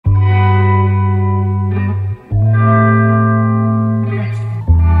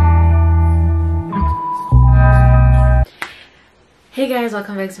guys,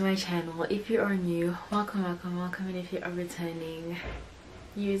 welcome back to my channel. If you are new, welcome, and if you are returning,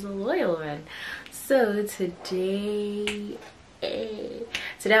 you're a loyal one. So today I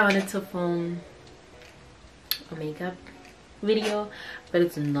wanted to film a makeup video, but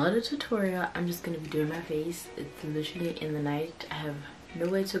it's not a tutorial. I'm just gonna be doing my face. It's literally in the night. I have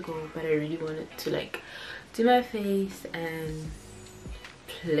nowhere to go, but I really wanted to like do my face and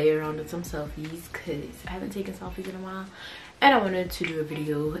play around with some selfies because I haven't taken selfies in a while, and I wanted to do a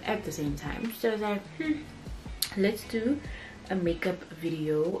video at the same time. So I was like, let's do a makeup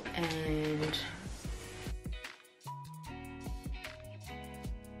video. And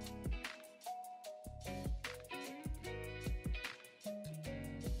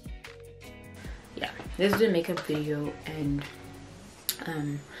yeah, let's do a makeup video and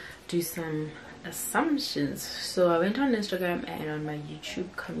do some assumptions. So I went on Instagram and on my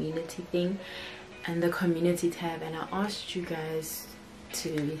YouTube community thing and the community tab, and I asked you guys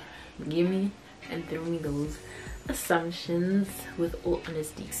to give me and throw me those assumptions with all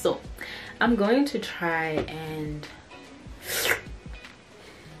honesty. So I'm going to try and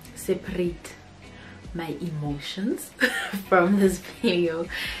separate my emotions from this video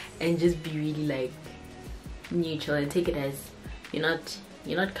and just be really like neutral and take it as you're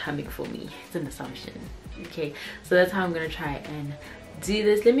not coming for me. It's an assumption. Okay, so that's how I'm gonna try and do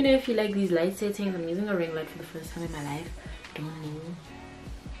this. Let me know if you like these light settings. I'm using a ring light for the first time in my life. Don't know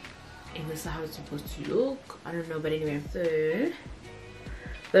if this is how it's supposed to look. I don't know, but anyway. So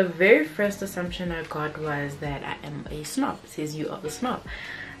the very first assumption I got was that I am a snob. It says you are a snob.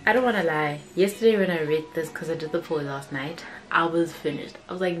 I don't want to lie. Yesterday when I read this, because I did the poll last night, I was finished.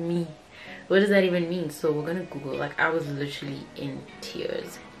 I was like, me, what does that even mean? So we're gonna Google. Like, I was literally in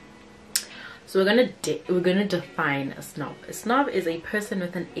tears. So we're gonna define a snob. A snob is a person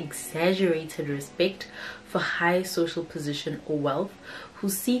with an exaggerated respect for high social position or wealth, who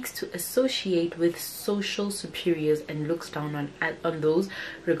seeks to associate with social superiors and looks down on those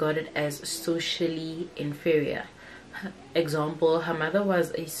regarded as socially inferior. Example: her mother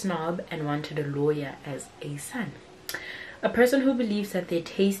was a snob and wanted a lawyer as a son. A person who believes that their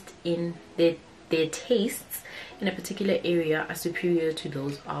tastes in a particular area are superior to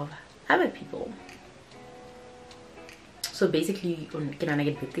those of other people. So basically,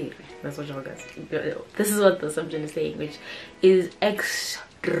 that's what y'all guys. This is what the assumption is saying, which is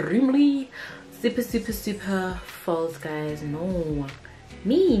extremely super false, guys. No,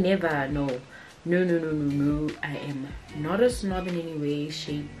 me never. No. I am not a snob in any way,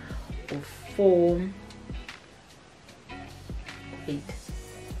 shape, or form.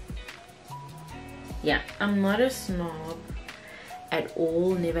 Yeah, I'm not a snob at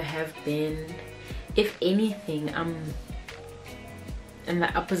all, never have been. If anything, I'm in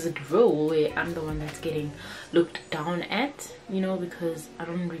the opposite role where I'm the one that's getting looked down at, you know, because I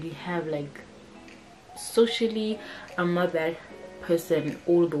don't really have like socially, I'm not that person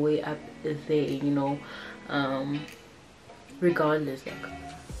all the way up there, you know. Regardless, like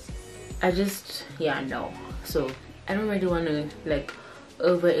I just, yeah, no. So I don't really want to like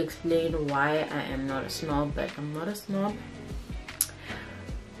over explain why I am not a snob, but I'm not a snob.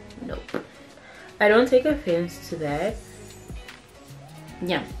 Nope. I don't take offense to that.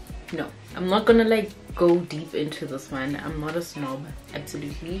 Yeah, no, I'm not gonna like go deep into this one. I'm not a snob,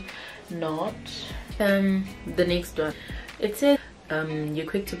 absolutely not. The next one, it says you're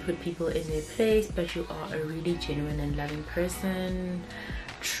quick to put people in their place, but you are a really genuine and loving person.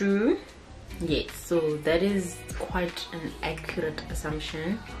 True. Yes, so that is quite an accurate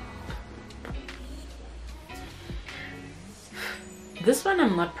assumption. This one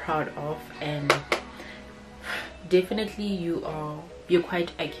I'm not proud of, and definitely you're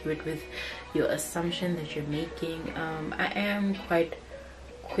quite accurate with your assumption that you're making. I am quite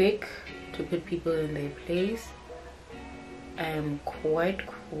quick to put people in their place. I am quite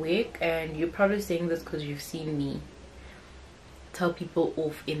quick, and you're probably saying this because you've seen me tell people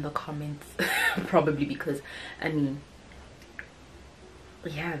off in the comments. Probably because, I mean,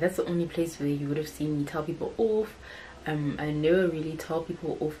 yeah, that's the only place where you would have seen me tell people off. I never really tell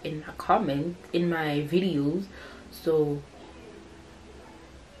people off in my comments, in my videos. So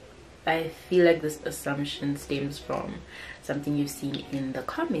I feel like this assumption stems from something you've seen in the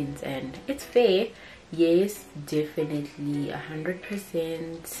comments, and it's fair. Yes, definitely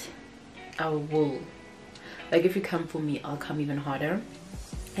 100%. I will, like, if you come for me, I'll come even harder,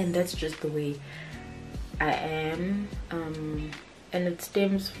 and that's just the way I am. And it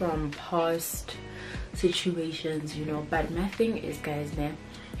stems from past situations, you know. But my thing is, guys, man,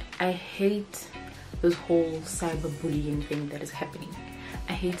 I hate this whole cyberbullying thing that is happening.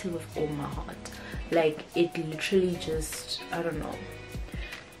 I hate it with all my heart. Like, it literally just, I don't know,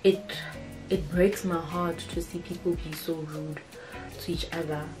 it breaks my heart to see people be so rude to each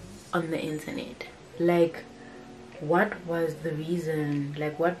other on the internet. Like, what was the reason?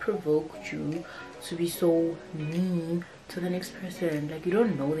 Like, what provoked you to be so mean to the next person? Like, you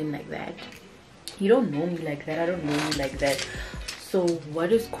don't know them like that. You don't know me like that. I don't know you like that. So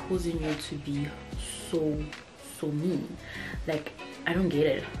what is causing you to be so mean? Like, I don't get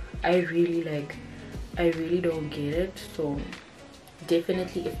it. I really don't get it. So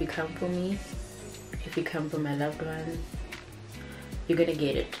definitely, if you come for me, if you come for my loved one, you're gonna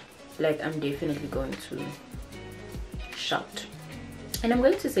get it. Like, I'm definitely going to shout, and I'm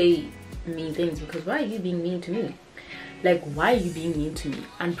going to say mean things, because why are you being mean to me? Like, why are you being mean to me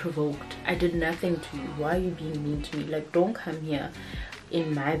unprovoked? I did nothing to you. Why are you being mean to me? Like, don't come here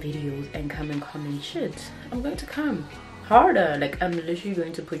in my videos and come and comment shit. I'm going to come harder. Like, I'm literally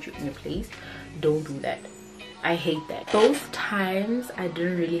going to put you in your place. Don't do that. I hate that. Both times I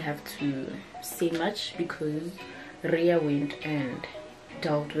didn't really have to say much, because Ria went and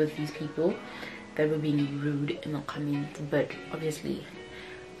dealt with these people that were being rude in the comments. But obviously,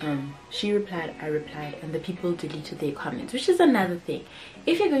 she replied, I replied, and the people deleted their comments, which is another thing.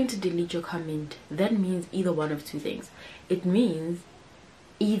 If you're going to delete your comment, that means either one of two things. It means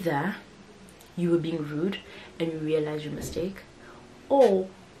either you were being rude and you realize your mistake, or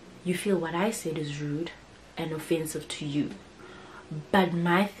you feel what I said is rude and offensive to you. But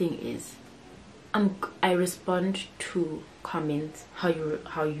my thing is, I respond to comments how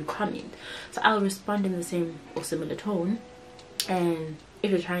you comment. So I'll respond in the same or similar tone, and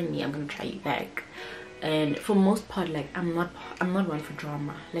if you're trying me, I'm gonna try you back. And for most part, like, I'm not one for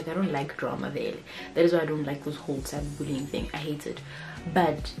drama. Like, I don't like drama there. That is why I don't like this whole cyberbullying thing. I hate it.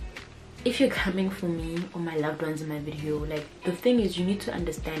 But if you're coming for me or my loved ones in my video, like, the thing is, you need to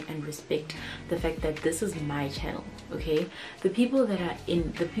understand and respect the fact that this is my channel. Okay, the people that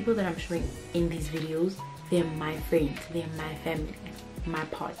I'm showing in these videos, they're my friends, they're my family, my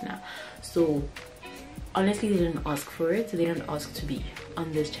partner. So honestly, they didn't ask for it. They didn't ask to be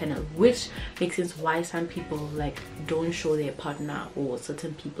on this channel, which makes sense why some people, like, don't show their partner or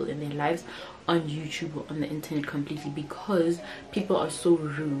certain people in their lives on YouTube or on the internet completely, because people are so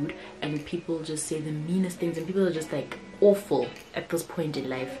rude and people just say the meanest things, and people are just, like, awful at this point in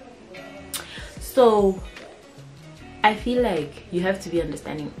life. So I feel like you have to be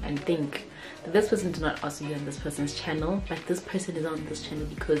understanding and think that this person did not ask to be on this person's channel, but this person is on this channel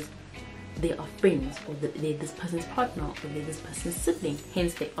because they are friends, or they're this person's partner, or they're this person's sibling,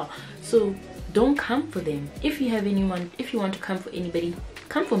 hence they are. So don't come for them. If you have anyone, if you want to come for anybody,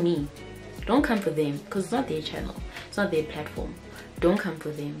 come for me. Don't come for them, because it's not their channel, it's not their platform. Don't come for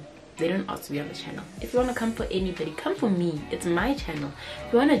them. They don't ask to be on the channel. If you want to come for anybody, come for me. It's my channel.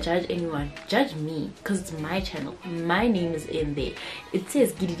 If you want to judge anyone, judge me, because it's my channel. My name is in there. It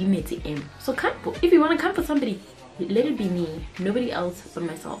says Kedidimetse M. So come for, if you want to come for somebody, let it be me, nobody else but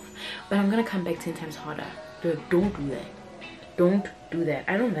myself. But I'm gonna come back 10 times harder. Don't do that. Don't do that.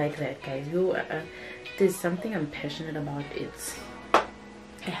 I don't like that, guys. There's something I'm passionate about. It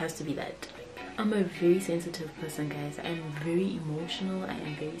has to be that. I'm a very sensitive person, guys. I'm very emotional. I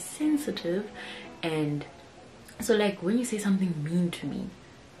am very sensitive, and so, like, when you say something mean to me,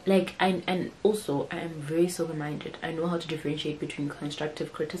 like, and also I am very sober-minded. I know how to differentiate between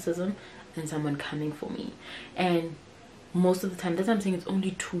constructive criticism and someone coming for me. And most of the time, that's why I'm saying it's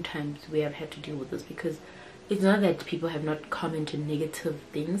only 2 times where I've had to deal with this, because it's not that people have not commented negative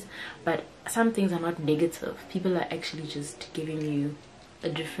things, but some things are not negative. People are actually just giving you a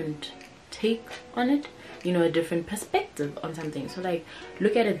different take on it, you know, a different perspective on something. So, like,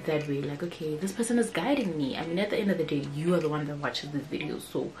 look at it that way. Like, okay, this person is guiding me. I mean, at the end of the day, you are the one that watches this video,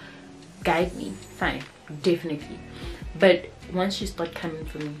 so guide me. Fine, definitely. But once you start coming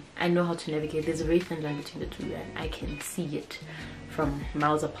for me, I know how to navigate. There's a very thin line between the two, and I can see it from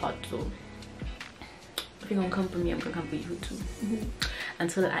miles apart. So if you're gonna come for me, I'm gonna come for you too.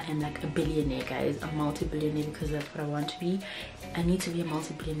 Until I am like a billionaire, guys, a multi-billionaire, because that's what I want to be. I need to be a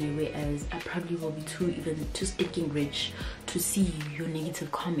multi-billionaire, whereas I probably will be too stinking rich to see your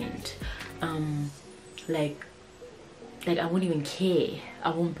negative comment. Like I won't even care.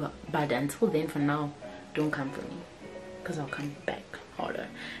 I won't. But until then, for now, don't come for me, because I'll come back harder.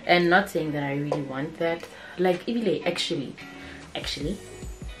 And not saying that I really want that. Like, Ibile, actually,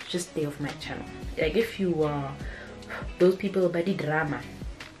 just stay off my channel. Like, if you are those people about the drama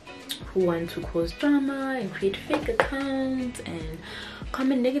who want to cause drama and create fake accounts and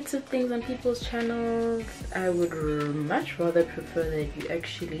comment negative things on people's channels, I would much rather prefer that you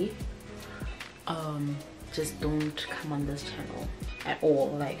actually just don't come on this channel at all.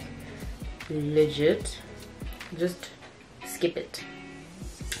 Like, legit, just skip it.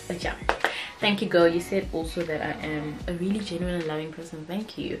 But yeah, thank you, girl. You said also that I am a really genuine and loving person.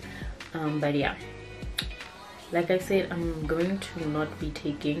 Thank you. But yeah, like I said, I'm going to not be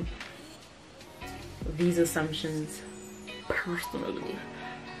taking these assumptions personally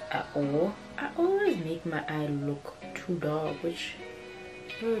at all. I always make my eye look too dark, which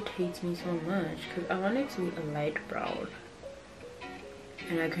irritates me so much because I want it to be a light brown,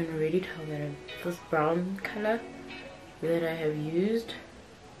 and I can already tell that this brown color that I have used,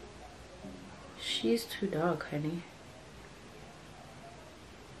 she's too dark, honey.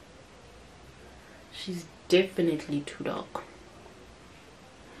 She's definitely too dark.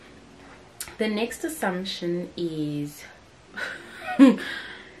 The next assumption is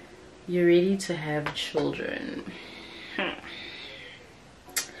you're ready to have children.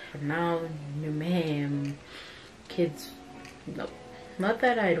 Now, no ma'am. Kids, no. Not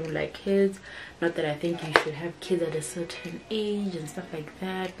that I don't like kids, not that I think you should have kids at a certain age and stuff like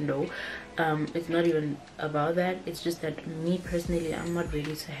that. No, it's not even about that. It's just that me personally, I'm not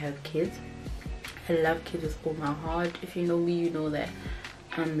ready to have kids. I love kids with all my heart. If you know me, you know that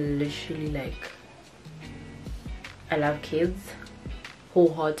I'm literally like, I love kids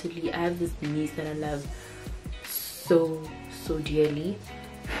wholeheartedly. I have this niece that I love so dearly,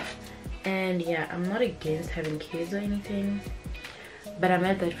 and yeah, I'm not against having kids or anything, but I'm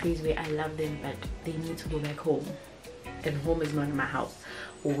at that phase where I love them, but they need to go back home, and home is not my house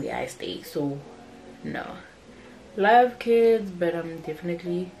or where I stay. So no, love kids, but I'm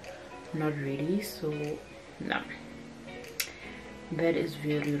definitely not ready. So no, that is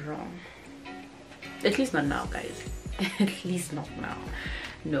really wrong. At least not now, guys. At least not now.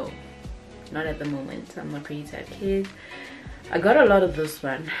 No, not at the moment. I'm not ready to have kids. I got a lot of this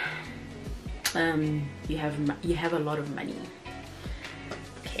one. You have a lot of money.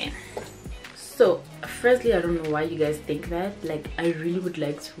 Okay, so firstly, I don't know why you guys think that. Like, I really would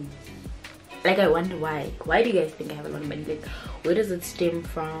like to, like, I wonder why do you guys think I have a lot of money? Like, where does it stem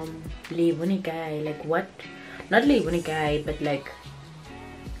from? Lebone guy, like what? Not lebone guy, but like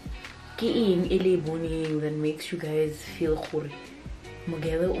that makes you guys feel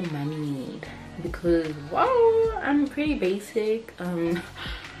together or money. Because wow, I'm pretty basic.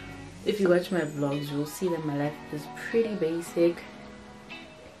 If you watch my vlogs, you'll see that my life is pretty basic.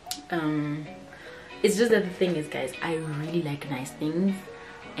 It's just that the thing is, guys, I really like nice things,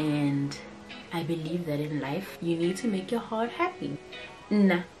 and I believe that in life you need to make your heart happy.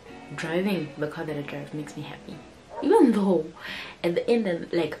 Nah, driving the car that I drive makes me happy. Even though at the end,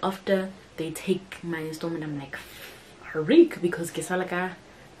 and like after they take my installment, I'm like freak, because kesalaka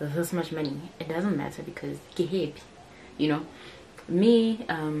this much money. It doesn't matter because get happy, you know. Me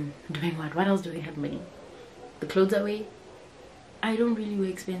doing what else do we have money? The clothes I wear, I don't really wear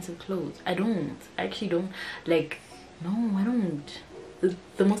expensive clothes. I actually don't, like, no, I don't.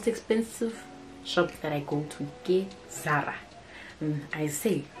 The most expensive shop that I go to get Zara. I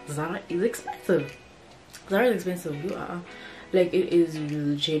say Zara is expensive. Zara is expensive. You are like, it is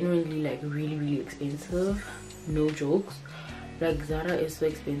genuinely like really expensive. No jokes. Like, Zara is so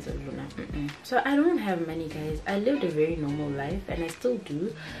expensive, Luna. So I don't have money, guys. I lived a very normal life, and I still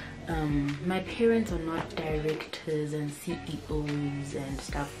do. My parents are not directors and CEOs and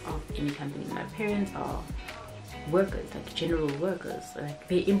stuff of any company. My parents are workers, like general workers, like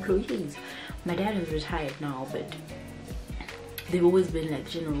they're employees. My dad is retired now, but they've always been like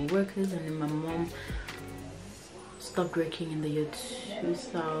general workers. And then my mom stopped working in the year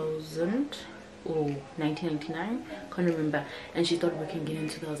 2000 or 1999, can't remember, and she started working again in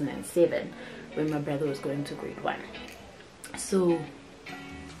 2007 when my brother was going to grade 1. So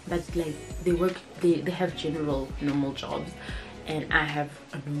that's like, they have general normal jobs, and I have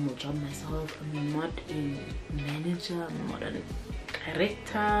a normal job myself. I'm not a manager, I'm not a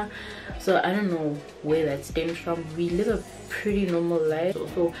director, so I don't know where that stems from. We live a pretty normal life.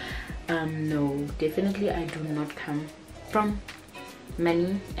 So no, definitely I do not come from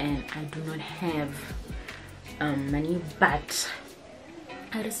money, and I do not have money, but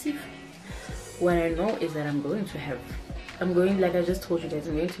I receive. What I know is that I'm going, like I just told you guys,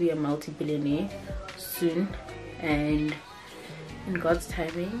 I'm going to be a multi-billionaire soon, and in God's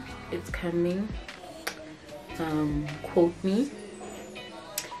timing it's coming. Quote me.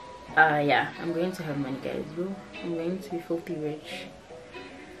 Yeah, I'm going to have money, guys. I'm going to be filthy rich.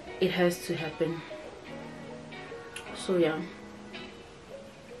 It has to happen. So yeah,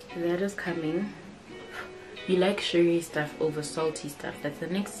 that is coming. You like sugary stuff over salty stuff. That's the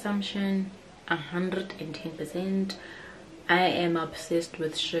next assumption. 110%. I am obsessed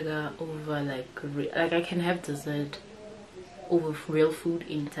with sugar over like I can have dessert over real food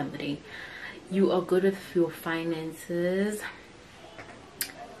anytime of the day. You are good with your finances.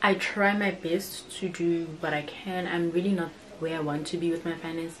 I try my best to do what I can. I'm really not where I want to be with my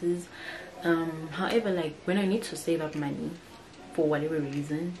finances. However, like when I need to save up money for whatever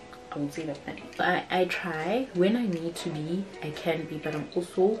reason, I will save up money. But I try. When I need to be, I can be, but I'm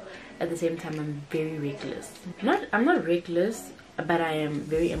also at the same time I'm very reckless. I'm not reckless, but I am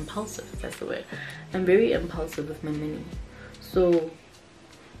very impulsive. That's the word. I'm very impulsive with my money. So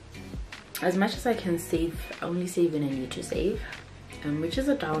as much as I can save, I only save when I need to save, which is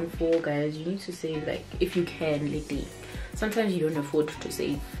a downfall, guys. You need to save, like, if you can lately. Sometimes you don't afford to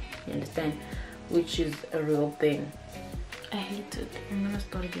save, you understand, which is a real thing. I hate it. I'm gonna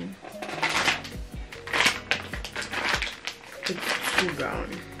start again. It's too brown.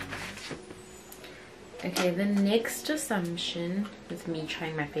 Okay, the next assumption with me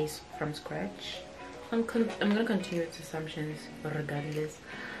trying my face from scratch, I'm gonna continue with assumptions regardless.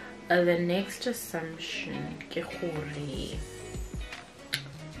 The next assumption ke gore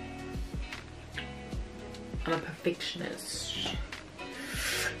I'm a perfectionist.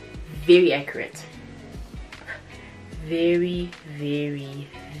 Very accurate. Very, very,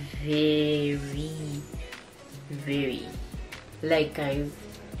 very, very. Like, guys,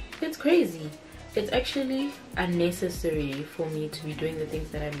 it's crazy. It's actually unnecessary for me to be doing the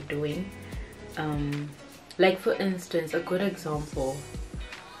things that I'm doing. Like, for instance, a good example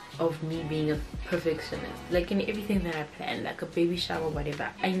of me being a perfectionist, like in everything that I planned, like a baby shower, whatever,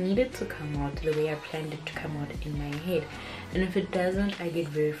 I need it to come out the way I planned it to come out in my head, and if it doesn't, I get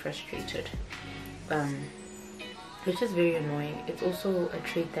very frustrated, which is very annoying. It's also a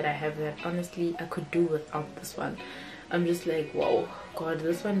trait that I have that honestly I could do without this one. I'm just like, wow, god,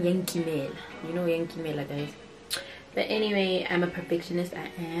 this one Yankee mail, you know, Yankee mail, guys. But anyway, I'm a perfectionist. I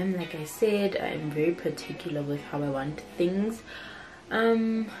am, like I said, I'm very particular with how I want things.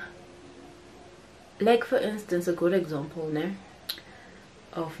 Like for instance, a good example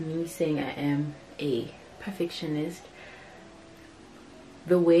of me saying I am a perfectionist,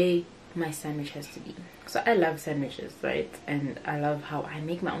 the way my sandwich has to be. So I love sandwiches, right? And I love how I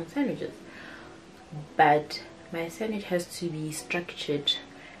make my own sandwiches, but my sandwich has to be structured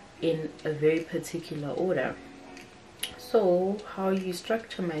in a very particular order. So how you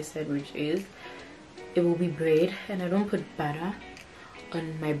structure my sandwich is, it will be bread, and I don't put butter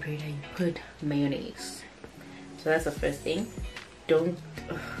on my bread, I put mayonnaise. So that's the first thing. Don't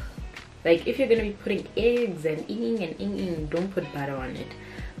like, if you're gonna be putting eggs and don't put butter on it.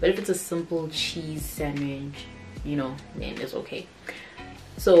 But if it's a simple cheese sandwich, you know, then it's okay.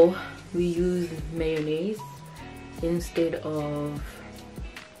 So we use mayonnaise instead of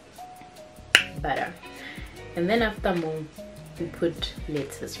butter, and then after more we put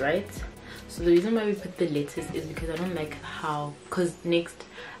lettuce, right? So the reason why we put the lettuce is because I don't like how, because next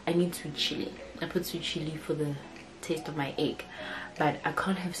I need sweet chili. I put sweet chili for the taste of my egg, but I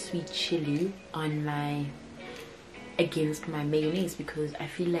can't have sweet chili on my against my mayonnaise, because I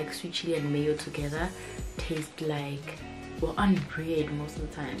feel like sweet chili and mayo together taste like, well, on bread most of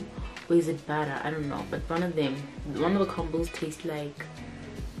the time, or is it butter? I don't know, but one of the combos tastes like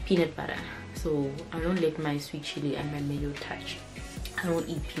peanut butter. So I don't let my sweet chili and my mayo touch. I don't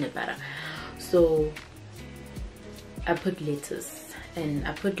eat peanut butter. So I put lettuce, and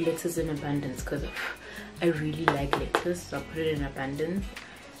I put lettuce in abundance because I really like lettuce, so I put it in abundance.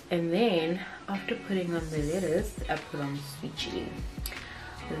 And then after putting on the lettuce, I put on sweet chili.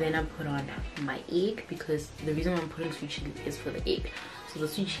 Then I put on my egg, because the reason why I'm putting sweet chili is for the egg. So the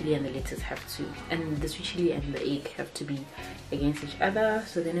sweet chili and the lettuce have to, and the sweet chili and the egg have to be against each other.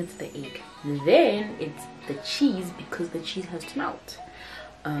 So then it's the egg, then it's the cheese, because the cheese has to melt.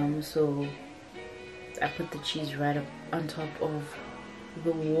 So I put the cheese right up on top of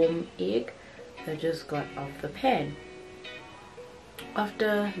the warm egg that just got off the pan.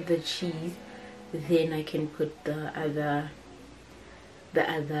 After the cheese, then I can put the other,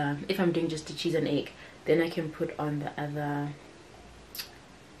 if I'm doing just the cheese and egg, then I can put on the other,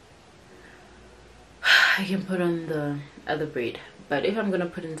 I can put on the other bread. But if I'm gonna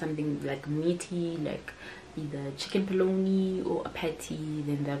put in something like meaty, like either chicken bologna or a patty,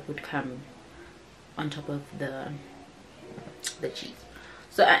 then that would come on top of the cheese.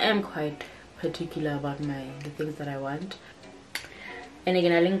 So I am quite particular about the things that I want. And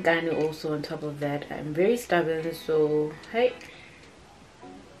again, I link Gani also on top of that. I'm very stubborn, so hey,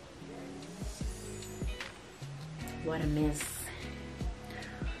 what a mess,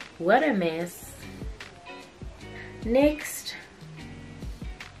 what a mess. Next,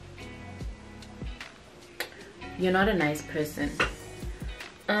 you're not a nice person.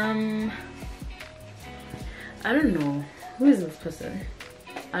 I don't know, who is this person?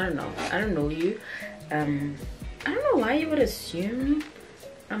 I don't know, I don't know you. I don't know why you would assume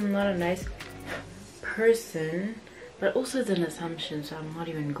I'm not a nice person, but also it's an assumption, so I'm not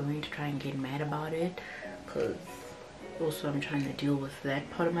even going to try and get mad about it, because also I'm trying to deal with that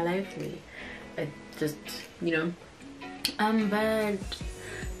part of my life where I just, you know, but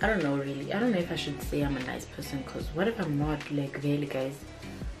I don't know, really. I don't know if I should say I'm a nice person, because what if I'm not? Like, really, guys,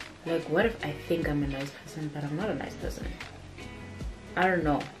 like, what if I think I'm a nice person but I'm not a nice person? I don't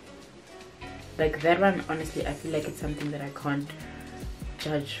know. Like, that one, honestly, I feel like it's something that I can't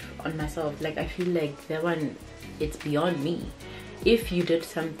judge on myself. Like, I feel like that one, it's beyond me. If you did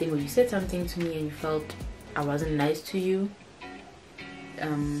something or you said something to me and you felt I wasn't nice to you,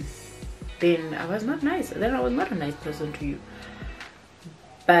 then I was not nice. Then I was not a nice person to you.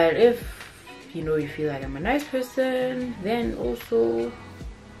 But if, you know, you feel like I'm a nice person, then also,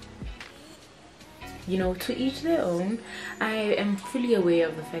 you know, to each their own. I am fully aware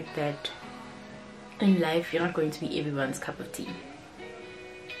of the fact that in life you're not going to be everyone's cup of tea.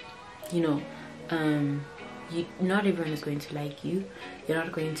 You know, not everyone is going to like you. You're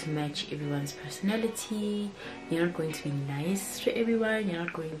not going to match everyone's personality. You're not going to be nice to everyone. You're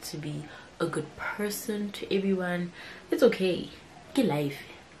not going to be a good person to everyone. It's okay. Get life.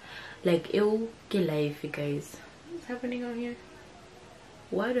 Like, ew, get life, guys. What's happening out here?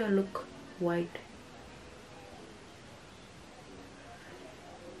 Why do I look white?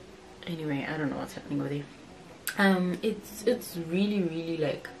 Anyway, I don't know what's happening over there. It's really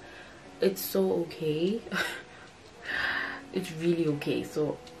like, it's so okay. It's really okay.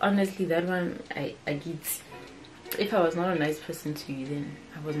 So honestly, that one, I get. If I was not a nice person to you, then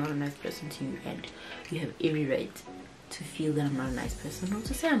I was not a nice person to you, and you have every right to feel that I'm not a nice person, or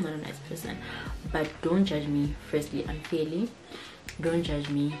to say I'm not a nice person. But don't judge me, firstly, unfairly. Don't judge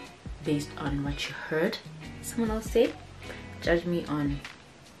me based on what you heard someone else say. Judge me on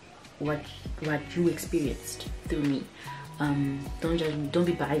what you experienced through me. Don't judge me, don't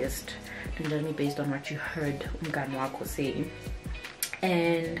be biased. Don't judge me based on what you heard umngani wakho say.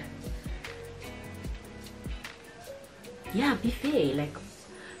 And yeah, be fair. Like,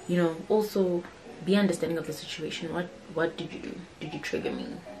 you know, also be understanding of the situation. What did you do? Did you trigger me?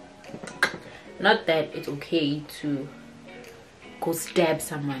 Not that it's okay to go stab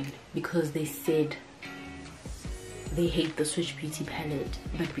someone because they said they hate the Switch Beauty palette,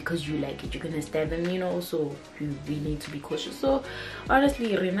 but because you like it, you're gonna stab them, you know. So you really need to be cautious. So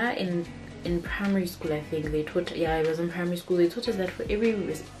honestly, Rena, in primary school, I think they taught, yeah, it was in primary school, they taught us that for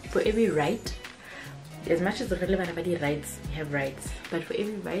every right, as much as the relevant rights, you have rights, but for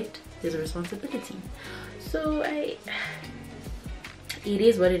every right there's a responsibility. So it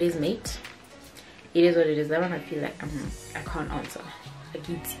is what it is, mate. It is what it is. That one I feel like I can't answer. Like,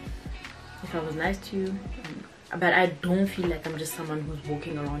 if I was nice to you, but I don't feel like I'm just someone who's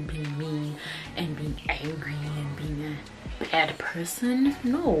walking around being mean and being angry and being a bad person.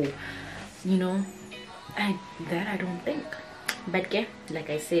 No, you know, I don't think. But yeah, like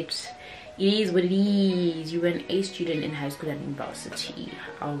I said, it is what it is. You were an A student in high school and university.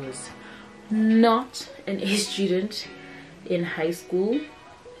 I was not an A student in high school.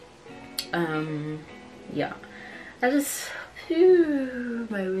 Yeah, I just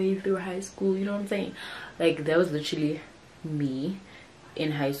my way through high school, you know what I'm saying? Like, that was literally me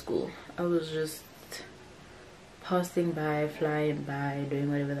in high school. I was just passing by, flying by, doing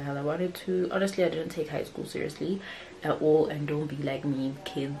whatever the hell I wanted to. Honestly, I didn't take high school seriously at all. And don't be like me,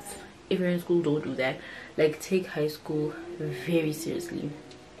 kids. If you're in school, don't do that. Like, take high school very seriously.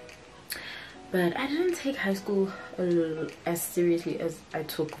 But I didn't take high school as seriously as I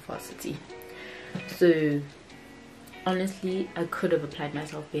took varsity. So honestly, I could have applied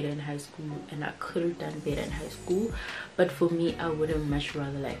myself better in high school, and I could have done better in high school. But for me, I would have much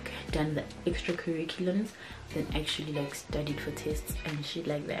rather like done the extracurriculums than actually like studied for tests and shit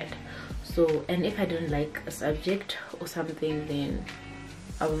like that. So, and if I didn't like a subject or something, then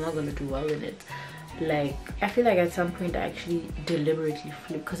I was not gonna do well in it. Like, I feel like at some point I actually deliberately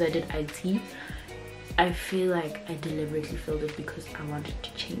flipped, because I did IT. I feel like I deliberately failed it because I wanted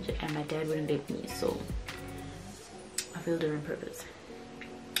to change it, and my dad wouldn't let me, so I failed it on purpose.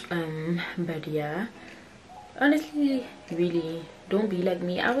 But yeah, honestly, really, don't be like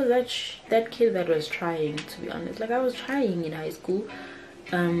me. I was that kid that was trying, to be honest. Like, I was trying in high school.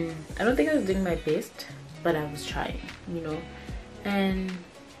 I don't think I was doing my best, but I was trying, you know. And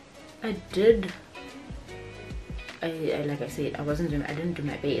I did. Like I said, I didn't do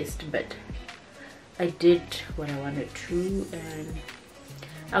my best, but I did what I wanted to, and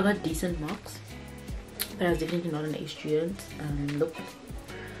I got decent marks. But I was definitely not an A student. Nope,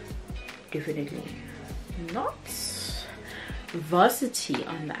 definitely not. Varsity,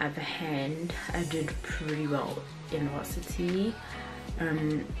 on the other hand, I did pretty well in varsity.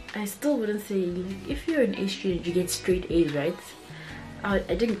 I still wouldn't say, like, if you're an A student you get straight A's, right? I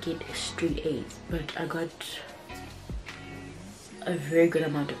didn't get straight A's, but I got a very good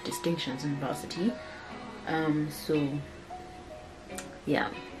amount of distinctions in varsity. So yeah,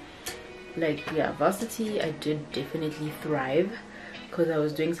 like, yeah, varsity I did definitely thrive because I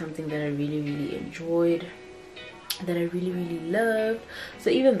was doing something that I really enjoyed, that I really loved. So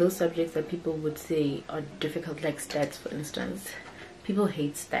even those subjects that people would say are difficult, like stats for instance, people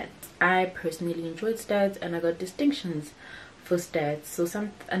hate stats. I personally enjoyed stats and I got distinctions for stats. So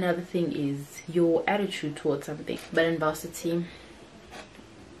another thing is your attitude towards something. But in varsity,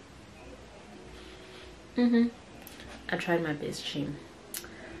 I tried my best, shame.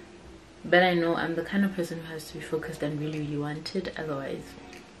 But I know I'm the kind of person who has to be focused and really want it, otherwise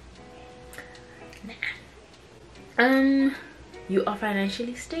nah. You are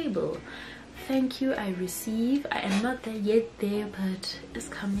financially stable. Thank you, I receive. I am not there yet but it's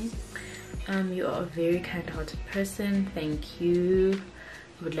coming. You are a very kind-hearted person. Thank you.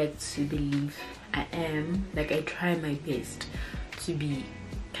 I would like to believe I am. Like, I try my best to be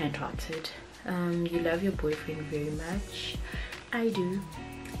kind-hearted. You love your boyfriend very much. I do,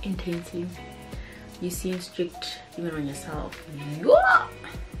 intensely. You seem strict even on yourself. Yeah!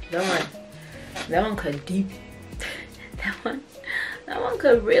 That one cut deep. that one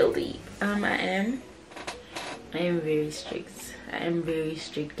cut real deep. I am very strict. I am very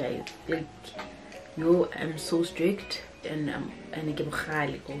strict. I like, I'm so strict, and I get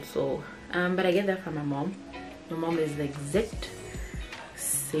also. But I get that from my mom. My mom is the exact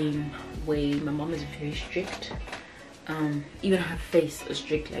same way. My mom is very strict. Even her face is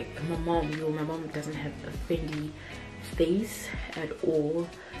strict. Like my mom doesn't have a friendly face at all.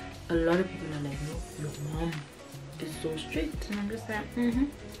 A lot of people are like, no, your mom is so strict, and I'm just like,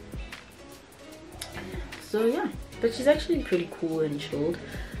 So yeah, but she's actually pretty cool and chilled.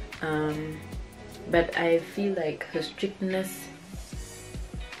 But I feel like her strictness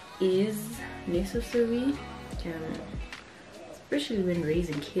is necessary, especially when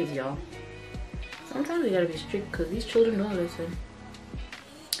raising kids, y'all. Sometimes you gotta be strict because these children don't listen.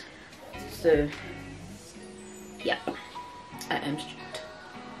 So yeah, I am strict.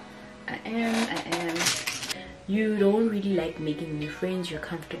 I am. You don't really like making new friends. You're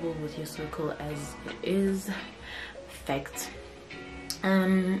comfortable with your circle as it is. Fact.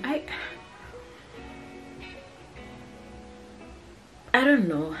 I don't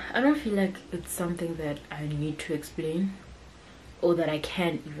know. I don't feel like it's something that I need to explain, or that I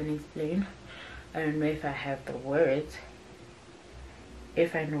can even explain. I don't know if I have the words,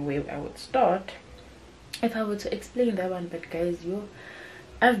 if I know where I would start, if I were to explain that one. But guys,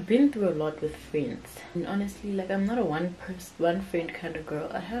 I've been through a lot with friends, and honestly, like, I'm not a one friend kind of girl.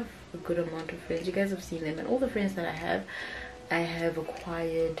 I have a good amount of friends. You guys have seen them, and all the friends that I have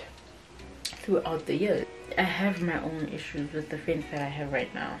acquired throughout the years. I have my own issues with the friends that I have right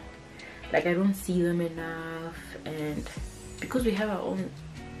now. Like, I don't see them enough, and because we have our own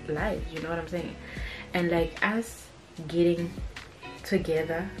lives, you know what I'm saying? And like, us getting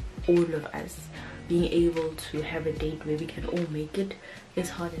together, all of us being able to have a date where we can all make it is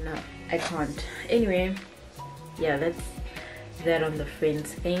hard enough. I can't. Anyway, yeah, that's that on the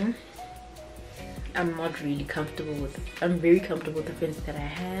friends thing. I'm not really comfortable with, I'm very comfortable with the friends that I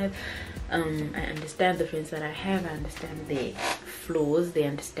have. I understand the friends that I have. I understand their flaws. They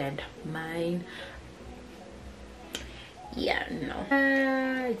understand mine. Yeah, no.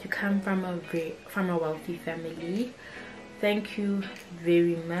 You come from a wealthy family. Thank you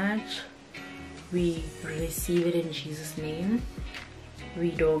very much. We receive it in Jesus' name.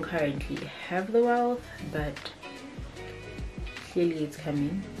 We don't currently have the wealth, but clearly it's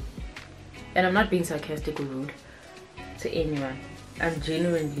coming. And I'm not being sarcastic or rude to anyone. I'm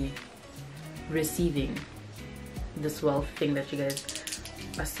genuinely receiving this wealth thing that you guys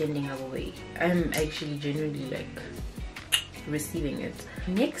are sending our way. I'm actually genuinely like receiving it.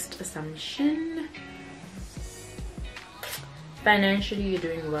 Next assumption. Financially, you're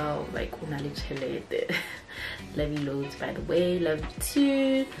doing well. Like, love you loads, by the way. Love you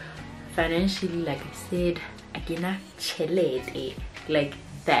too. Financially, like I said, like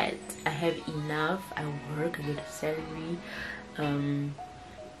that. I have enough. I work, I get a salary.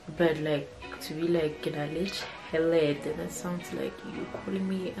 But like, to be like that sounds like you calling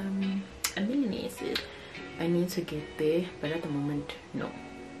me a millionaire. I need to get there, but at the moment, no.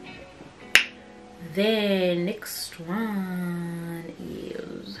 Then next one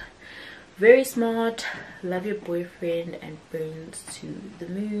is very smart, love your boyfriend and friends to the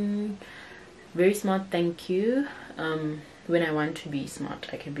moon. Very smart, thank you. When I want to be smart,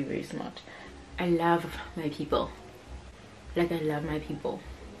 I can be very smart. I love my people. Like, I love my people.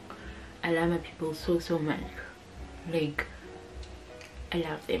 I love my people so much. Like, I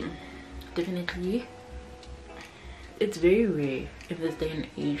love them. Definitely. It's very rare in this day and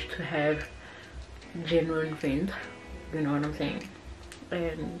age to have genuine friends. You know what I'm saying?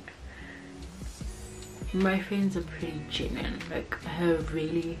 And my friends are pretty genuine. Like, I have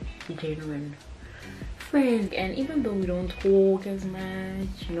really genuine friends, and even though we don't talk as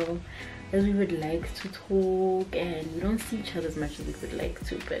much, you know, as we would like to talk, and we don't see each other as much as we would like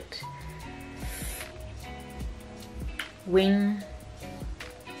to, but when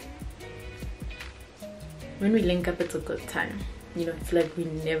we link up, it's a good time. You know, it's like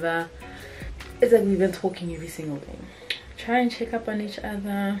we've been talking every single day. Try and check up on each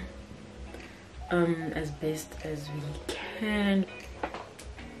other as best as we can.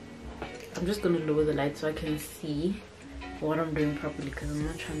 I'm just gonna lower the light so I can see what I'm doing properly, because I'm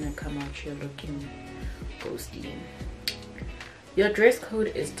not trying to come out here looking ghosty. Your dress code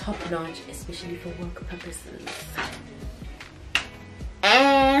is top notch, especially for work purposes.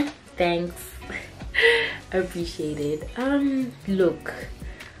 Thanks. I appreciate it. Look,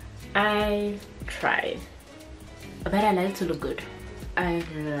 I try, but I like to look good. I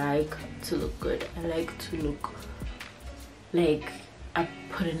like to look good. I like to look like I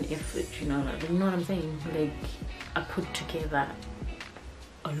put in effort, you know what I'm saying? Like, I put together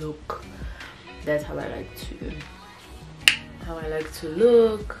a look. That's how I like to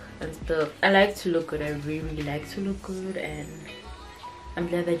look and stuff. I like to look good. I really like to look good, and I'm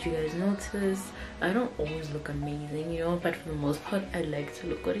glad that you guys notice. I don't always look amazing, you know, but for the most part I like to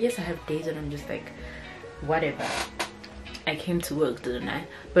look good. Yes, I have days that I'm just like, whatever, I came to work, didn't I?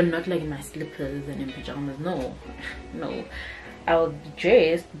 But not like in my slippers and in pajamas. No, I'll be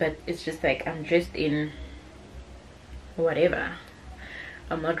dressed, but it's just like I'm dressed in whatever.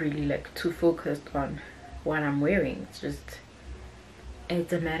 I'm not really like too focused on what I'm wearing.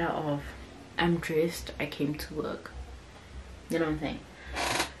 It's a matter of I'm dressed, I came to work, you know what I'm saying?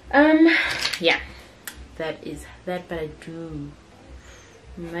 Yeah, that is that. But I do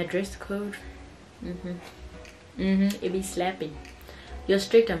my dress code, it be slapping. You're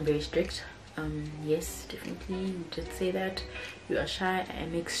strict. I'm very strict. Yes, definitely, you did say that. You are shy. I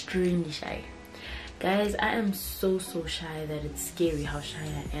am extremely shy, guys. I am so shy that it's scary how shy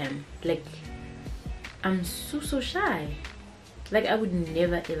I am. Like, I'm so shy. Like, I would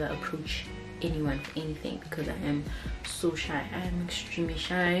never ever approach anyone for anything because I am so shy. I am extremely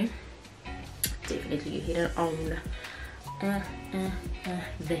shy. Definitely you hit it on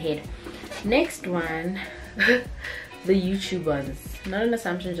the head. Next one, the YouTube ones. Not an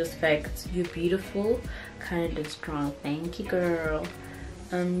assumption, just facts. You're beautiful, kind and strong. Thank you, girl.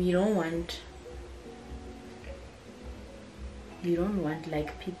 You don't want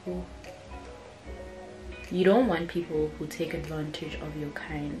like people. You don't want people who take advantage of your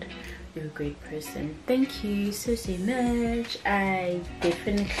kind. You're a great person. Thank you so much. I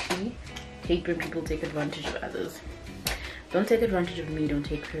definitely hate when people take advantage of others. Don't take advantage of me. Don't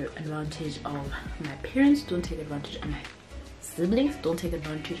take advantage of my parents. Don't take advantage of my siblings. Don't take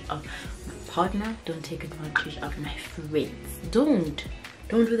advantage of my partner. Don't take advantage of my friends. Don't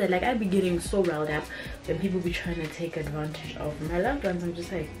do that. Like, I'd be getting so riled up when people be trying to take advantage of my loved ones. I'm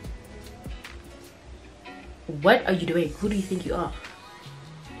just like, what are you doing? Who do you think you are?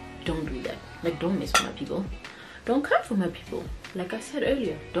 Don't do that. Like, don't mess with my people. Don't come for my people. Like I said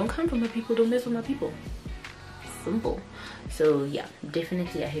earlier, don't come for my people. Don't mess with my people. Simple. So yeah,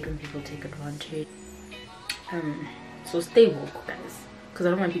 definitely I hate when people take advantage. So stay woke, guys, because I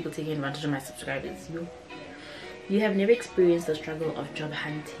don't want people taking advantage of my subscribers. You have never experienced the struggle of job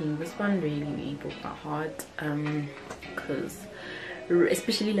hunting. This one really broke my heart, because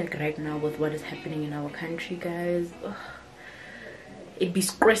especially like right now with what is happening in our country, guys. It be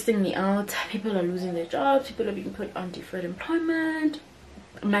stressing me out. People are losing their jobs. People are being put on deferred employment.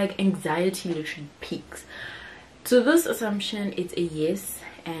 My anxiety literally peaks. To this assumption, it's a yes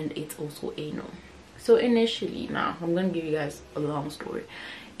and it's also a no. So initially, now I'm gonna give you guys a long story.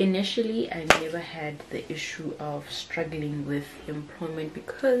 Initially, I never had the issue of struggling with employment,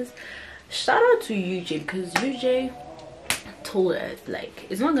 because shout out to UJ, because UJ told us, like,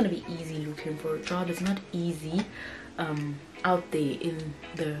 it's not gonna be easy looking for a job. It's not easy out there in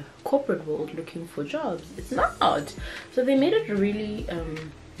the corporate world looking for jobs. It's not. So they made it a really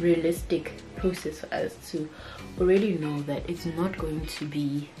realistic process for us to already know that it's not going to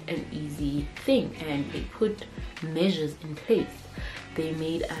be an easy thing, and they put measures in place. They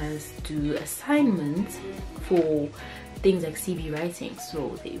made us do assignments for things like CV writing.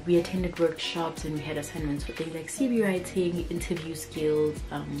 So we attended workshops and we had assignments for things like CV writing, interview skills,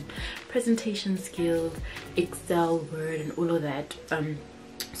 presentation skills, Excel, Word, and all of that.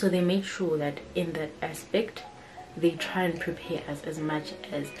 So they made sure that in that aspect they try and prepare us as much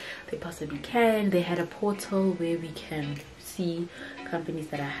as they possibly can. They had a portal where we can see companies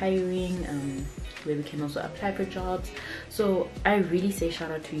that are hiring, where we can also apply for jobs. So I really say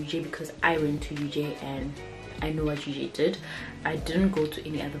shout out to UJ, because I went to UJ and I know what UJ did. I didn't go to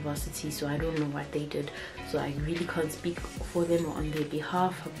any other varsity, so I don't know what they did, so I really can't speak for them or on their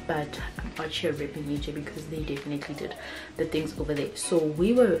behalf, but I'm out here repping UJ because they definitely did the things over there. So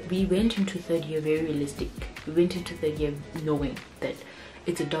we went into third year very realistic. We went into third year knowing that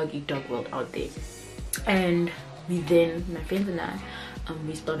it's a dog eat dog world out there, and we then, my friends and I,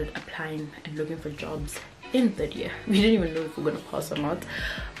 we started applying and looking for jobs in third year. We didn't even know if we were gonna pass or not,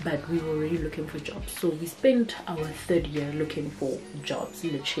 but we were already looking for jobs. So we spent our third year looking for jobs,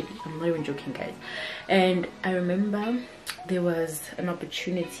 literally. I'm not even joking, guys. And I remember there was an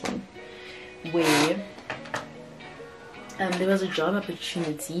opportunity where there was a job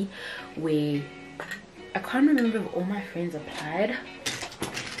opportunity where I can't remember if all my friends applied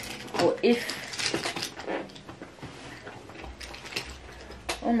or if,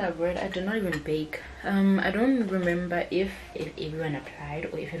 oh my word, I did not even bake. I don't remember if everyone applied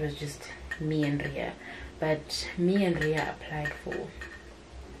or if it was just me and Ria, but me and Ria applied for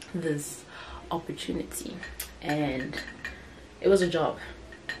this opportunity and it was a job.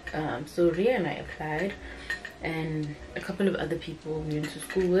 So Ria and I applied, and a couple of other people we went to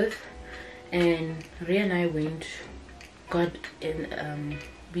school with, and Ria and I got in,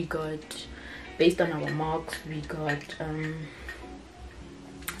 we got, based on our marks, we got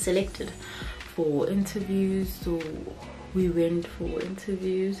selected for interviews. So we went for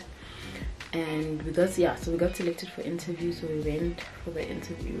interviews and we got, so we got selected for interviews. So we went for the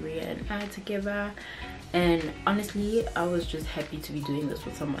interview, Ria and I together, and honestly I was just happy to be doing this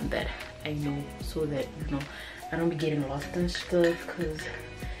with someone that I know, so that, you know, I don't be getting lost and stuff, because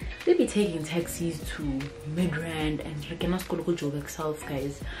they be taking taxis to Midrand and like in local Joburg South,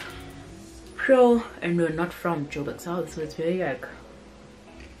 guys, and we're not from Joburg South, so it's very like,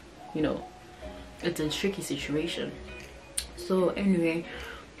 you know, it's a tricky situation. So anyway,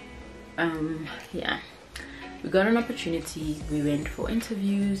 yeah, we got an opportunity, we went for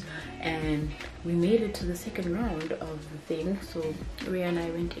interviews and we made it to the second round of the thing. So Ria and I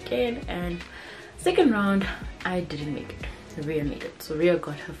went again, and second round I didn't make it, Ria made it. So Ria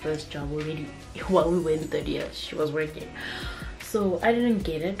got her first job already while we were in third year. She was working, so I didn't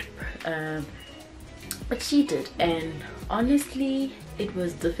get it, but she did. And honestly it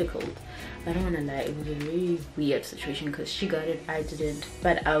was difficult, I don't want to lie. It was a very weird situation because she got it, I didn't,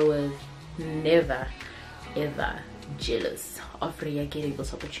 but I was never ever jealous of Ria getting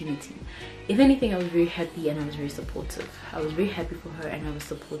this opportunity. If anything, I was very happy and I was very supportive. I was very happy for her and I was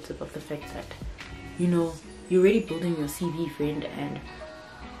supportive of the fact that, you know, you're already building your CV, friend, and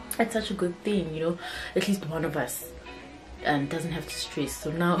it's such a good thing, you know, at least one of us doesn't have to stress.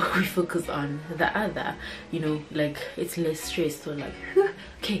 So now we focus on the other, you know, like it's less stress. So like,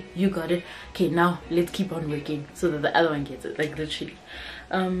 okay, you got it, okay, now let's keep on working so that the other one gets it, like literally.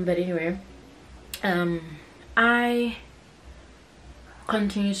 But anyway, I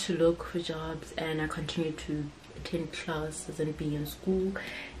continued to look for jobs and I continued to attend classes and be in school.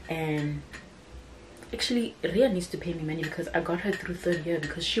 And actually Ria needs to pay me money because I got her through third year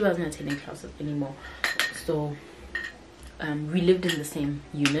because she wasn't attending classes anymore. So we lived in the same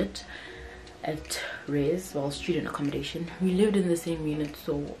unit at Res, well, student accommodation. We lived in the same unit,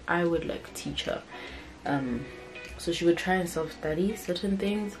 so I would like teach her. So she would try and self-study certain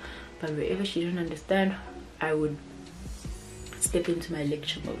things, but wherever she didn't understand, I would step into my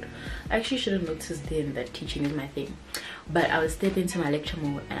lecture mode. I actually should have noticed then that teaching is my thing, but I would step into my lecture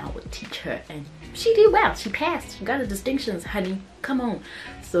mode and I would teach her, and she did well. She passed. She got her distinctions, honey. Come on.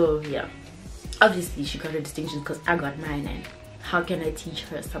 So yeah, obviously she got her distinctions because I got mine, and how can I teach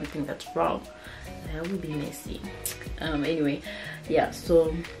her something that's wrong? That would be messy. Anyway, yeah,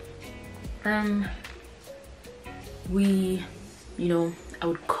 so we, you know, I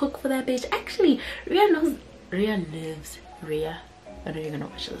would cook for that bitch. Actually, Ria lives, Ria, I know you're gonna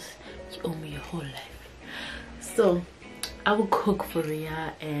watch this, you owe me your whole life. So I would cook for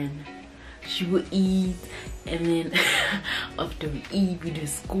Ria and she would eat, and then after we eat, we do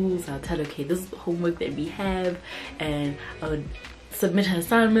schools. I'll tell her, okay, this is the homework that we have, and I would submit her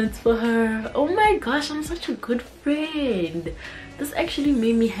assignments for her. Oh my gosh, I'm such a good friend. This actually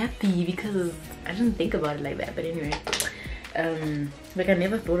made me happy because I didn't think about it like that. But anyway, like I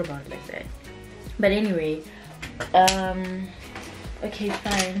never thought about it like that. But anyway, Okay,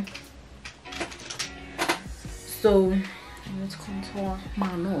 fine. So let's contour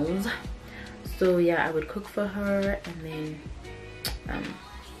my nose. So yeah, I would cook for her, and then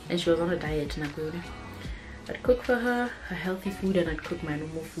and she was on a diet. I'd cook for her healthy food, and I'd cook my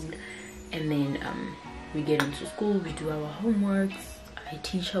normal food, and then we get into school, we do our homeworks, I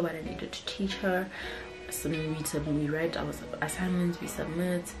teach her what I needed to teach her, we write our assignments, we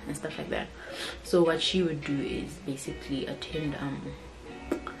submit and stuff like that. So what she would do is basically attend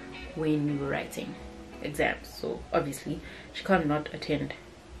when we were writing exams. So obviously she can't not attend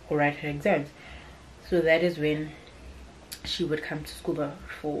or write her exams, so that is when she would come to school. But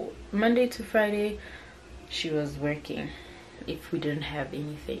for Monday to Friday she was working if we didn't have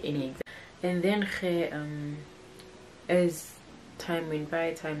any exam. And then as time went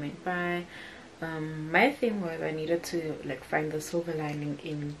by, my thing was I needed to like find the silver lining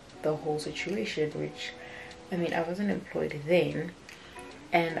in the whole situation, which I mean, I wasn't employed then,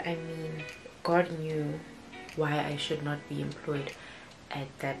 and I mean, God knew why I should not be employed at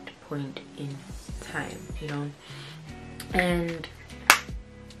that point in time, you know, and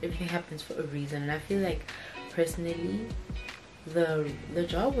everything happens for a reason. And I feel like personally the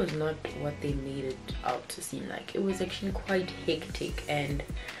job was not what they made it out to seem like. It was actually quite hectic, and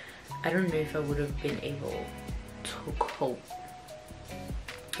I don't know if I would have been able to cope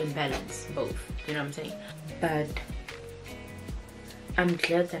and balance both, you know what I'm saying? But I'm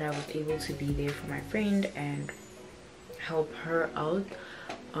glad that I was able to be there for my friend and help her out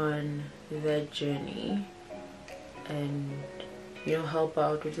on that journey, and you know, help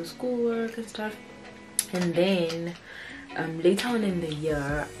out with the schoolwork and stuff. And then later on in the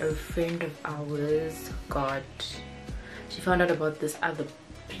year, a friend of ours she found out about this other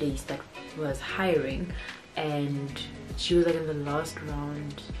place that was hiring, and she was like in the last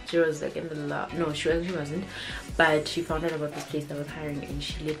round. She was like in the no, she wasn't, but she found out about this place that was hiring, and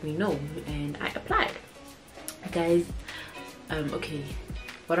she let me know, and I applied. Guys, okay,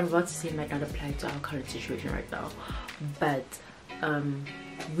 what I'm about to say might not apply to our current situation right now, but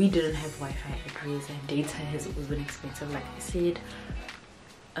we didn't have Wi-Fi address, and data has always been expensive, like I said.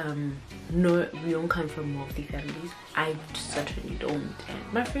 No, we don't come from wealthy families. I certainly don't,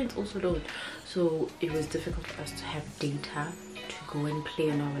 and my friends also don't. So it was difficult for us to have data to go and play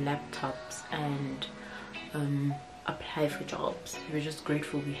on our laptops and apply for jobs. We were just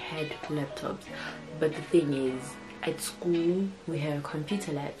grateful we had laptops. But the thing is, at school we have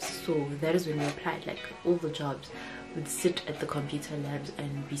computer labs, so that is when we applied. Like all the jobs, would sit at the computer labs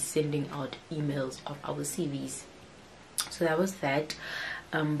and be sending out emails of our CVs. So that was that.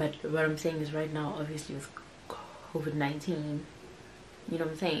 But what I'm saying is, right now, obviously with COVID-19, you know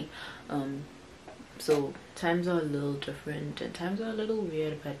what I'm saying, so times are a little different and times are a little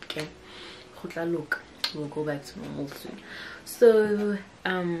weird, but okay, look, we'll go back to normal soon. So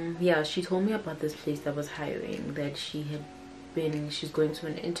yeah, she told me about this place that was hiring, that she's going to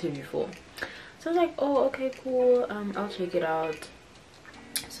an interview for. So I was like, oh, okay, cool, I'll check it out.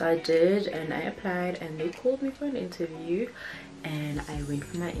 So I did, and I applied, and they called me for an interview, and I went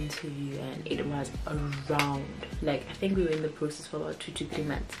for my interview, and it was around, like, I think we were in the process for about 2 to 3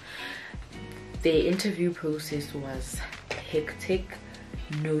 months. The interview process was hectic,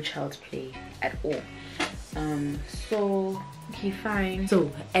 no child's play at all. So okay, fine.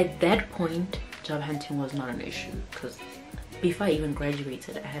 So at that point, job hunting was not an issue, because before I even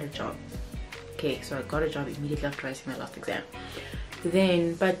graduated, I had a job. Okay, so I got a job immediately after writing my last exam.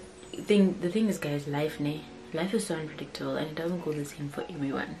 Then, but the thing is, guys, life is so unpredictable, and it doesn't go the same for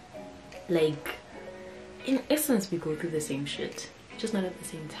everyone. Like, in essence, we go through the same shit, just not at the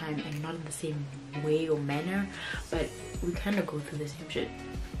same time and not in the same way or manner, but we kind of go through the same shit.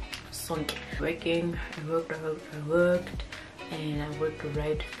 So working, I worked, and I worked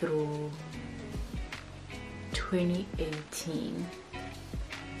right through 2018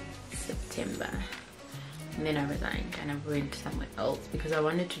 September, and then I resigned and I went somewhere else because I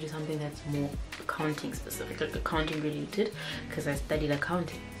wanted to do something that's more accounting specific, like accounting related, because I studied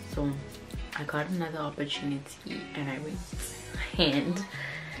accounting. So I got another opportunity and I went, and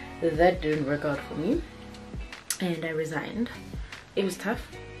that didn't work out for me, and I resigned. It was tough.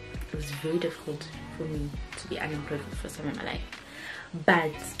 It was very difficult for me to be unemployed for the first time in my life,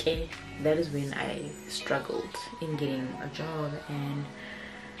 but okay, that is when I struggled in getting a job. And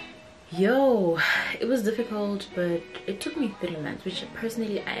yo, it was difficult, but it took me 3 months, which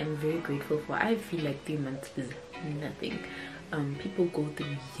personally I am very grateful for. I feel like 3 months is nothing. People go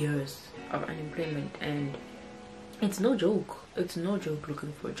through years of unemployment, and it's no joke. It's no joke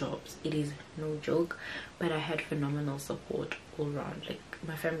looking for jobs. It is no joke. But I had phenomenal support all around. Like,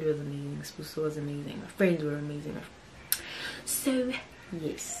 my family was amazing, Spuso was amazing, my friends were amazing. So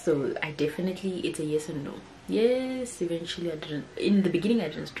yes, so I definitely, it's a yes and no. Yes, eventually I didn't, in the beginning I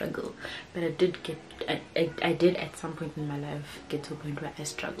didn't struggle, but I did get, I did at some point in my life get to a point where I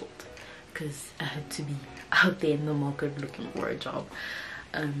struggled because I had to be out there in the market looking for a job.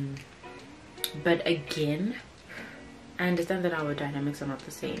 But again, I understand that our dynamics are not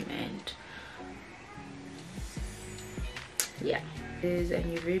the same, and yeah.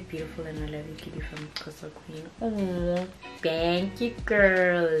 And you're very beautiful, and I love you, Kitty from Kosa Queen. Oh, thank you,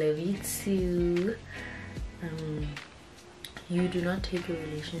 girl. Love you too. You do not take your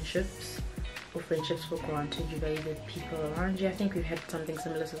relationships or friendships for granted. You value the people around you. I think we've had something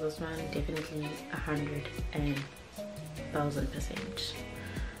similar to this one. Definitely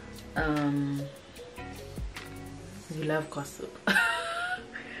 100,000%. You love gossip.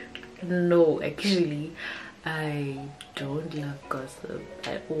 No, actually, I don't love gossip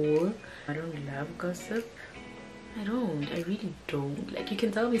at all. I don't love gossip. I really don't. Like, you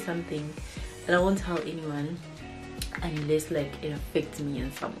can tell me something and I won't tell anyone unless like it affects me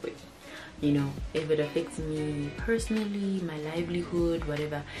in some way. You know, if it affects me personally, my livelihood,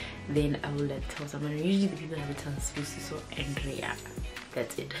 whatever, then I will like tell someone. Usually the people I will tell is so Andrea.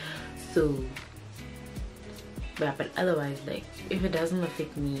 That's it. So but otherwise, like, if it doesn't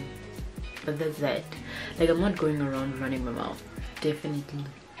affect me, but that's that. Like, I'm not going around running my mouth. Definitely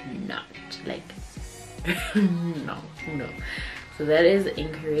not. Like, no. So that is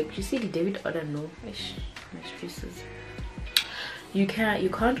incorrect. You see the David order? No. My stresses. You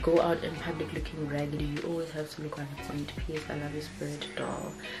can't go out in public looking raggedy. You always have to look on point. P.S. I love your spirit,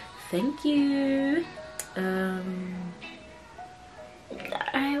 doll. Thank you.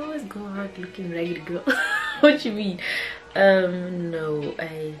 I always go out looking raggedy, girl. What you mean? No,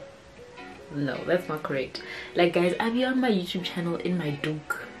 that's not correct. Like, guys, I be on my YouTube channel in my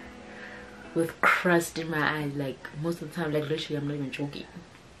duke with crust in my eyes, like most of the time. Like, literally, I'm not even joking.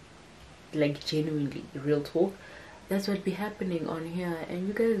 Like, genuinely, real talk. That's what be happening on here, and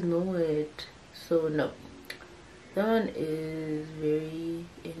you guys know it. So no, that one is very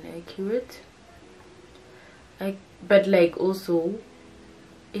inaccurate. But like, also,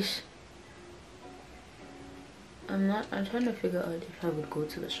 I'm trying to figure out if I would go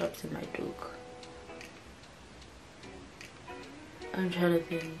to the shops in my duke. I'm trying to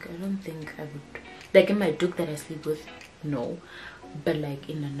think. I don't think I would. Like, in my duke that I sleep with, no. But like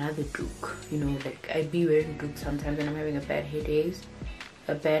in another duke, you know, like I be wearing duke sometimes when I'm having a bad hair day,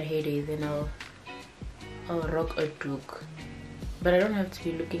 then I'll rock a duke. But I don't have to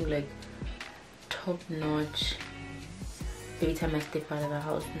be looking like top notch every time I step out of the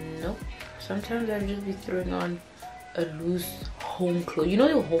house. Nope. Sometimes I'll just be throwing on a loose home clothes. You know,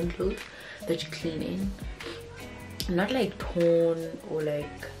 your home clothes that you clean in, not like torn or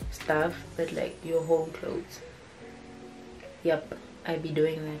like stuff, but like your home clothes. Yep, I'd be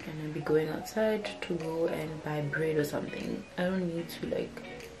doing that, and I'd be going outside to go and buy bread or something. I don't need to like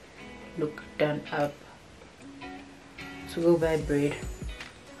look done up to go buy bread.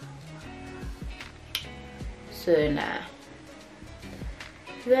 So nah,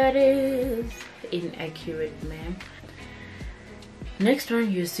 that is inaccurate, ma'am. Next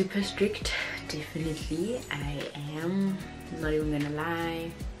one, you're super strict. Definitely I am, not even gonna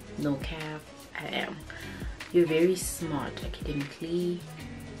lie, no cap, I am. You're very smart academically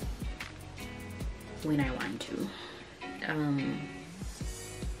when I want to.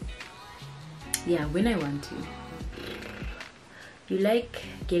 Yeah, when I want to. You like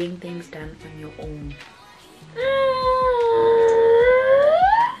getting things done on your own.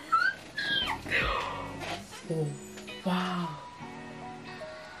 Oh, wow.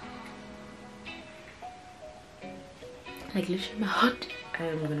 Like, literally my heart, I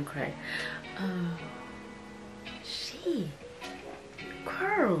am gonna cry.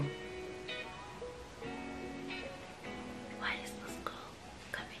 Girl, why is this girl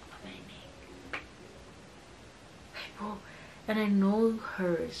coming for my name? Hey, bro, and I know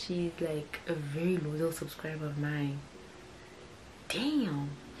her. She's like a very loyal subscriber of mine.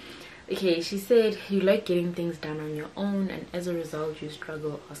 Damn. Okay, she said you like getting things done on your own, and as a result you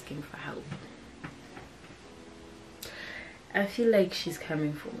struggle asking for help. I feel like she's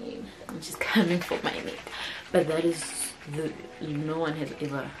coming for me, and she's coming for my mate, but that is no one has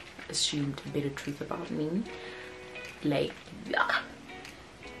ever assumed a better truth about me. Like,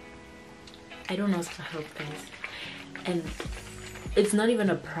 I don't ask for help, guys, and it's not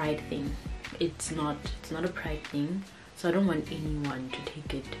even a pride thing. It's not a pride thing, so I don't want anyone to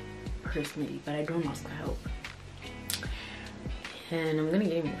take it personally, but I don't ask for help. And I'm gonna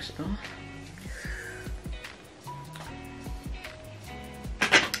get emotional.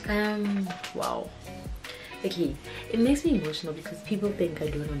 Wow. Okay, it makes me emotional because people think I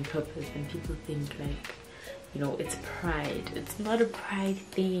do it on purpose, and people think like, you know, it's pride. It's not a pride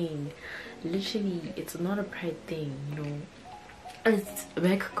thing. Literally, it's not a pride thing, you know. It's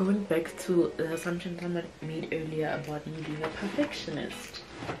going back to the assumption someone made earlier about me being a perfectionist.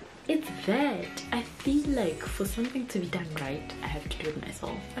 It's that I feel like for something to be done right, I have to do it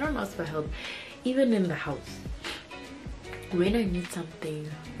myself. I don't ask for help, even in the house. When I need something,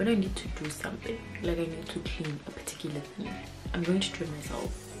 when I need to do something, like I need to clean a particular thing, I'm going to do it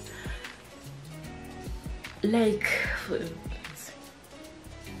myself. Like, for instance,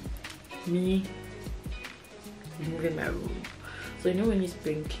 me moving my room. So you know when you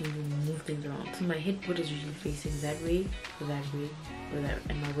spring clean, you move things around. So my headboard is usually facing that way, or that way, or that,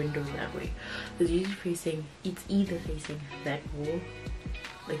 and my window that way. It's usually facing, it's either facing that wall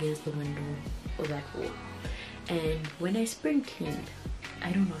against the window or that wall. And when I spring clean,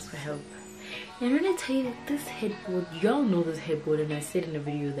 I don't ask for help. And when I tell you that this headboard, y'all know this headboard, and I said in a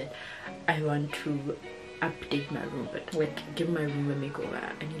video that I want to update my room, but like give my room a makeover.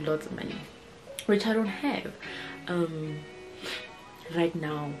 I need lots of money, which I don't have. Right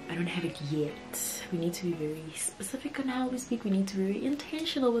now I don't have it yet. We need to be very specific on how we speak. We need to be very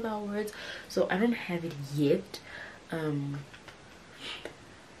intentional with our words. So I don't have it yet.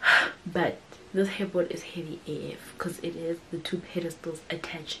 But this headboard is heavy AF because it is the two pedestals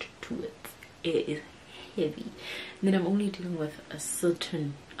attached to it. It is heavy. And then I'm only dealing with a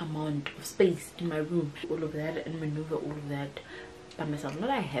certain amount of space in my room. All of that and maneuver all of that by myself. Not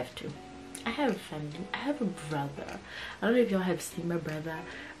I have to. I have a family. I have a brother. I don't know if y'all have seen my brother,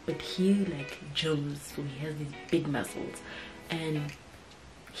 but he like gyms, so he has these big muscles, and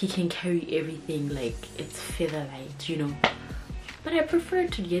he can carry everything like it's feather light, you know. But I prefer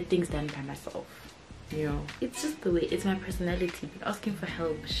to get things done by myself, you know. It's just the way, it's my personality. But asking for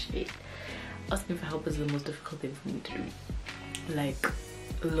help, shit. Asking for help is the most difficult thing for me to do. Like,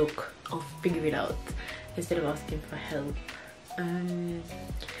 look, I'll figure it out instead of asking for help.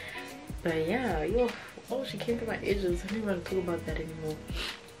 But yeah, yo, oh, she came to my edges. I don't want to talk about that anymore.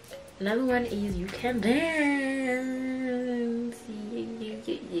 Another one is you can dance.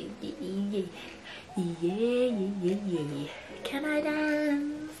 Yeah. Can I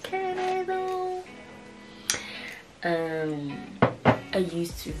dance? Can I dance? I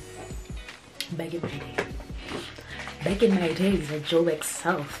used to back in my day. Back in my days at Joburg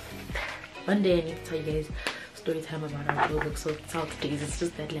South. One day I need to tell you guys story time about our Joburg South days. It's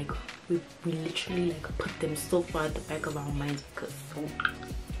just that like we literally like put them so far at the back of our minds because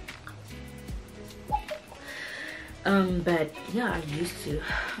but yeah, I used to.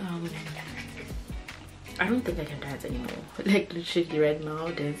 I don't think I can dance anymore. Like literally right now,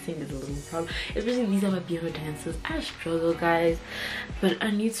 dancing is a little problem. Especially these are my piano dances. I struggle, guys, but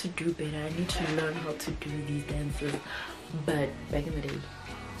I need to do better. I need to learn how to do these dances. But back in the day,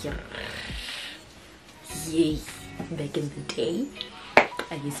 yeah, back in the day,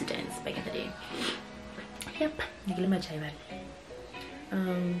 I used to dance. Back in the day, yep. You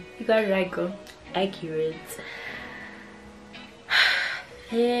got it right, girl. Accurate.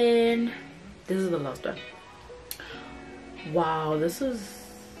 And this is the last one. Wow, this is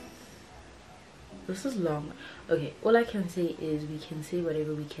long. Okay, all I can say is we can say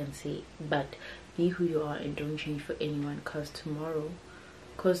whatever we can say, but be who you are and don't change for anyone, cause tomorrow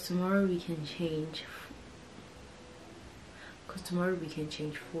we can change. Because tomorrow we can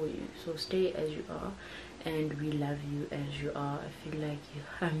change for you. So stay as you are, and we love you as you are. I feel like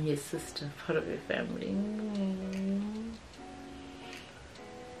I'm your sister, part of your family.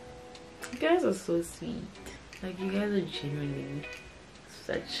 You guys are so sweet. Like, you guys are genuinely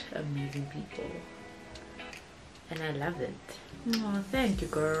such amazing people, and I love it. Oh, thank you,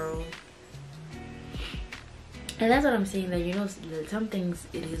 girl. And that's what I'm saying, that you know, some things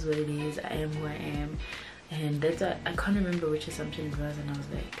it is what it is. I am who I am, and that's I can't remember which assumption it was, and I was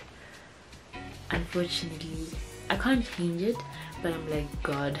like, unfortunately I can't change it, but I'm like,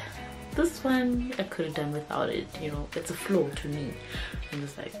 God, this one I could have done without it, you know. It's a flaw to me. I'm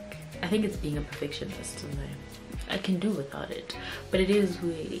just like, I think it's being a perfectionist, so I can do without it, but it is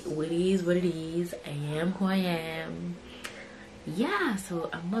what it is. I am who I am. Yeah, so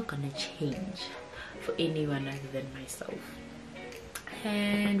I'm not gonna change for anyone other than myself.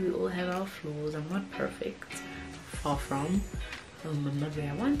 And we all have our flaws. I'm not perfect, far from. I'm not where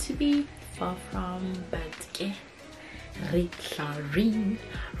I want to be, far from, but yeah.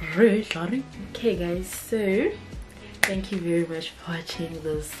 Okay guys, so thank you very much for watching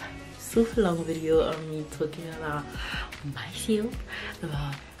this super long video of me talking about myself,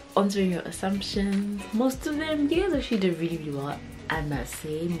 about answering your assumptions. Most of them, you guys actually did really, really well, I must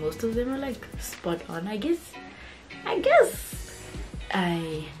say. Most of them are like spot on. I guess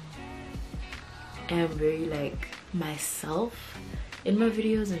I am very like myself in my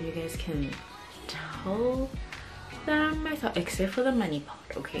videos, and you guys can tell that I'm myself, except for the money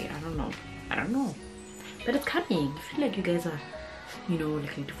part. Okay, I don't know, but it's coming. I feel like you guys are, you know,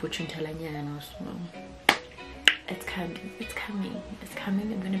 like the fortune teller, so it's coming.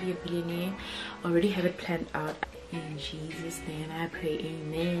 I'm gonna be a billionaire. Already have it planned out. In Jesus' name I pray,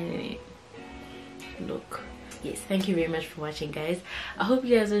 amen. Look, yes, thank you very much for watching, guys. I hope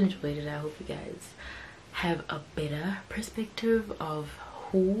you guys enjoyed it. I hope you guys have a better perspective of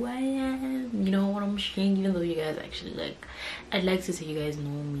who I am, you know what I'm saying, even though you guys actually, like, I'd like to say you guys know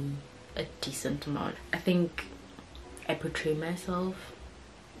me a decent amount. I think I portray myself,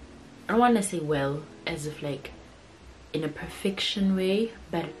 I don't want to say well as if like in a perfection way,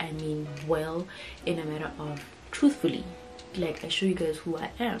 but I mean well in a matter of truthfully, like I show you guys who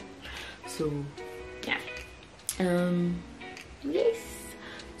I am. So yeah, yes,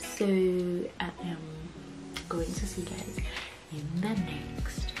 so I am going to see you guys in the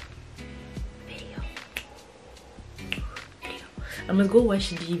next video. I'm gonna go watch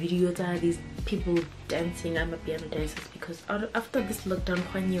the videos of these people dancing. I'm a piano dancers, because after this lockdown,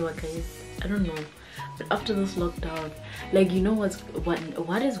 guys, I don't know, but after this lockdown, like, you know what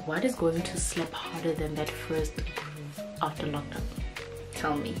is going to slap harder than that first groove after lockdown?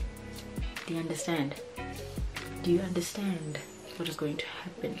 Tell me, do you understand? Do you understand what is going to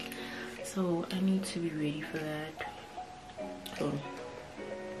happen? So I need to be ready for that. So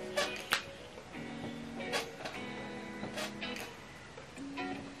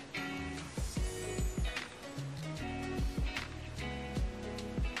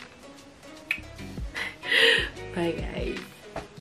bye, guys.